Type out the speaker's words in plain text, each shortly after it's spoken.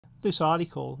This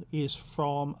article is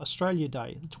from Australia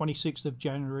Day, the 26th of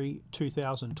January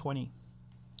 2020.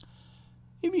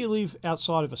 If you live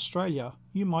outside of Australia,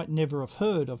 you might never have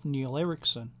heard of Neil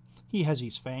Erikson. He has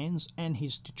his fans and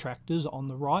his detractors on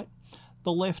the right.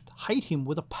 The left hate him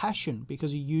with a passion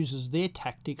because he uses their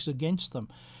tactics against them.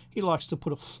 He likes to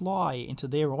put a fly into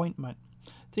their ointment.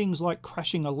 Things like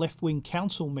crashing a left-wing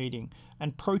council meeting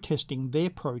and protesting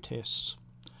their protests.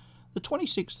 The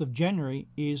 26th of January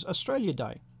is Australia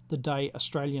Day, the day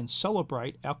Australians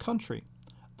celebrate our country.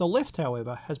 The left,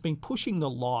 however, has been pushing the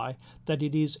lie that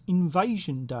it is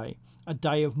Invasion Day, a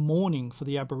day of mourning for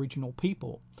the Aboriginal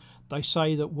people. They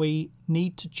say that we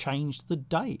need to change the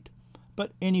date,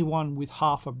 but anyone with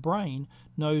half a brain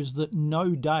knows that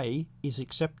no day is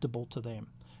acceptable to them.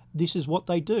 This is what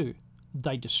they do.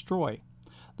 They destroy.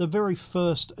 The very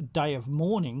first day of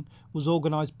mourning was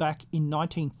organised back in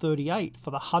 1938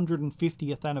 for the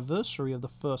 150th anniversary of the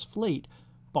First Fleet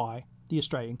by the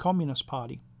Australian Communist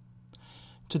Party.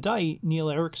 Today, Neil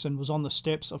Erikson was on the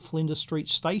steps of Flinders Street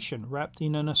Station wrapped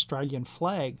in an Australian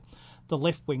flag. The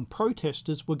left-wing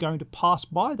protesters were going to pass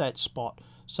by that spot,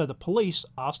 so the police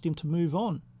asked him to move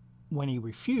on. When he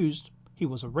refused, he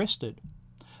was arrested.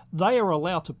 They are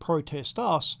allowed to protest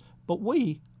us, but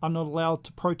we are not allowed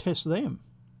to protest them.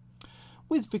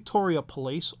 With Victoria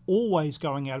Police always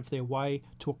going out of their way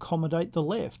to accommodate the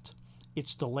left.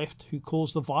 It's the left who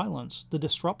cause the violence, the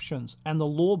disruptions and the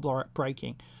law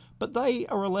breaking, but they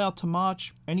are allowed to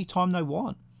march anytime they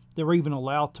want. They're even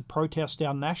allowed to protest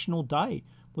our National Day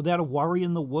without a worry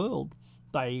in the world.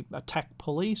 They attack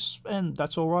police and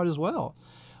that's all right as well.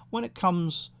 When it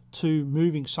comes to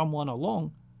moving someone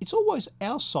along, it's always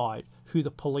our side who the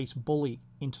police bully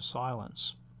into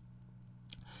silence.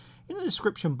 In the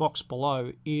description box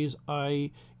below is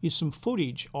some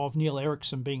footage of Neil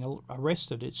Erikson being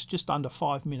arrested. It's just under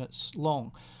 5 minutes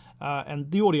long,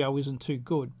 and the audio isn't too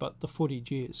good, but the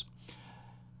footage is.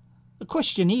 The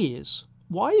question is,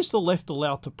 why is the left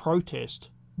allowed to protest,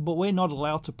 but we're not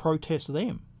allowed to protest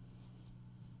them?